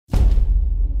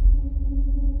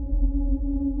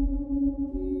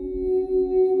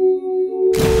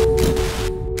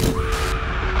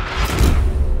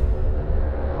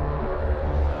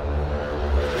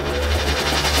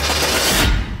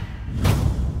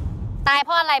ตายเ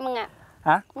พราะอะไรมึงอะฮ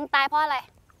ะมึงตายเพราะอะไร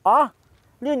อ๋อ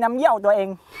ลื่นน้ำเยี่ยวตัวเอง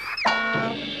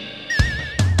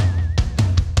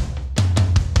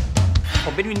ผ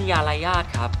มเป็นวิญญาณไร้ญาติ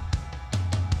ครับ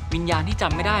วิญญาณที่จ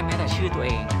ำไม่ได้แม้แต่ชื่อตัวเ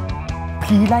อง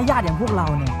ผีไร้ญาติอย่างพวกเรา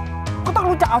เนี่ยก็ต้อง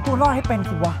รู้จักเอาตัวรอดให้เป็น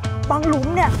สิวะบางหลุม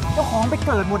เนี่ยเจ้าของไปเ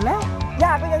กิดหมดแล้วญ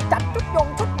าติก็ยังจัด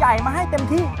ชุดใหญ่มาให้เต็ม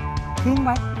ที่ทิ้งไ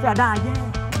ว้จะได้แย่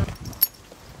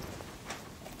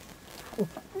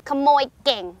ขโมยเ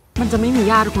ก่งมันจะไม่มี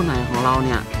ญาติคนไหนของเราเ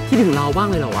นี่ยที่ถึงเราบ้าง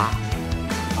เลยเหรอวะ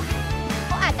เ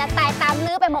ขาอาจจะตายตาม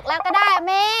ลื้อไปหมดแล้วก็ได้เ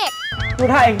มฆดู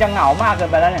ถ้าเองจะเหงามากเกิน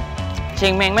ไปแล้วเนี่ยเช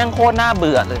งเมงแม่งโคตรน่าเ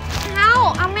บื่อเลยเอ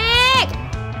าเมฆ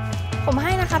ผมใ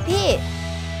ห้นะคะพี่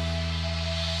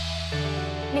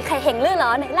มีใครเห็นลื้อเหร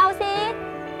อไหนเล่าสิ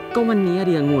ก็วันนี้เ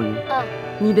ดียงุ่น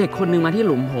มีเด็กคนนึงมาที่ห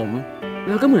ลุมผมแ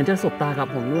ล้วก็เหมือนจะสบตากับ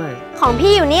ผมด้วยของ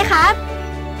พี่อยู่นี่ครับ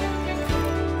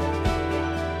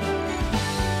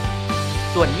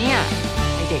ส่วนเนี่ย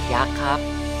ไอเด็กยักษ์ครับ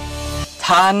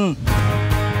ทัน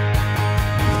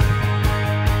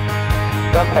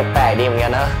ก็แปลกๆดีเหมือนกั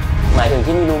นนะหมายถึง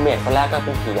ที่มีรูเมทคนแรกก็เ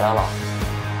ป็นผีแล้วหรอ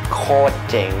โคตร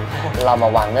เจ๋งเรามา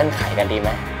วางเงื่อนไขกันดีไหม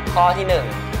ข้อที่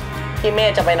1พี่เม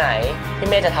ธจะไปไหนพี่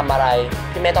เมธจะทำอะไร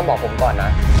พี่เมธต้องบอกผมก่อนน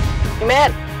ะพี่เมธ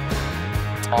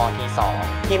ข้อที่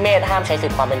2พี่เมธห้ามใช้สิท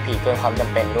ธิ์ความเป็นผีเกินความจ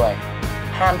ำเป็นด้วย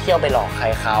ห้ามเที่ยวไปหลอกใคร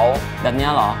เขาแบบนี้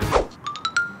หรอ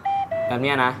แบบ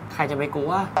นี้นะใครจะไปกลั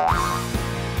ว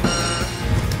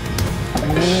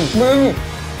มึง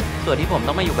ส่วนที่ผม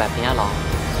ต้องมาอยู่แบบนี้หรอ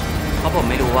เพราะผม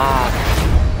ไม่รู้ว่า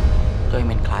ตัวเอง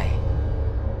เป็นใคร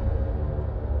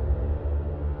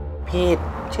พี่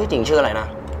ชื่อจริงชื่ออะไรนะ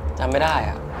จำไม่ได้อ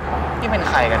ะพี่เป็น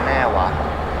ใครกันแน่วะ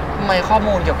ทำไมข้อ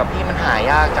มูลเกี่ยวกับพี่มันหา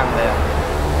ยากจังเลย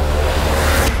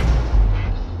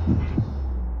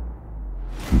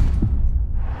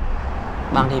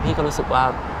บางทีพี่ก็รู้สึกว่า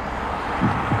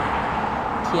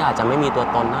พี่อาจจะไม่มีตัว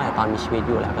ตนตั้งแต่ตอนมีชีวิต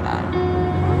อยู่แล้วก็ได้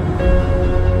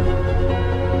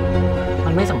มั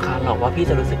นไม่สำคัญหรอกว่าพี่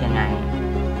จะรู้สึกยังไง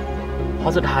เพรา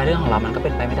ะสุดท้ายเรื่องของเรามันก็เป็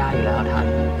นไปไม่ได้อยู่แล้วทัน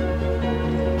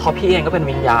เพราะพี่เองก็เป็น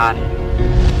วิญญาณ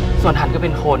ส่วนทันก็เป็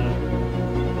นคน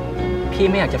พี่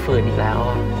ไม่อยากจะฝืนอีกแล้ว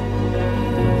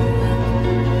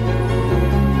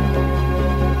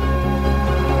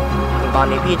ตอน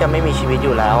นี้พี่จะไม่มีชีวิตอ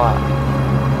ยู่แล้วอ่ะ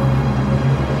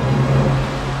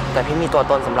แต่พี่มีตัว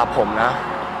ตนสำหรับผมนะ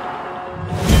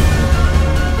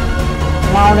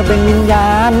เราเนี่ยเป็นวิญญา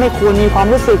ณไม่ควรมีความ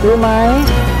รู้สึกรู้ไหม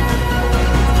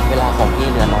เวลาของพี่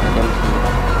เหลือน้อยเต็มที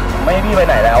ไม่ให้พี่ไปไ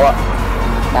หนแล้วอ่ะ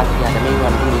บางทีอาจจะไม่มี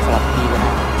วันพรุ่งนี้สำหรับพี่ก็ไ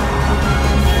ด้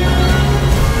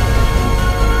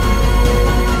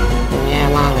แย่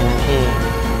มากเลยนะพี่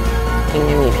ไ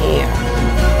ม่มีพี่อ่ะ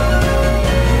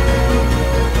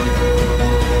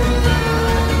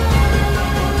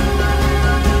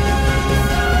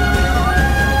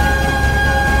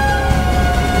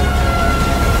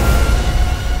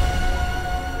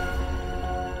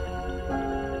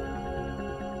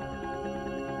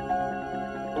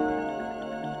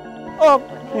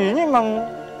ผีนี่มัน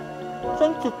เส้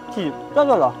นถีบได้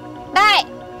ด้วยเหรอได้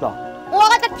หรออ้ว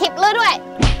ก็จะถีบเลยด้วย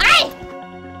ไอ้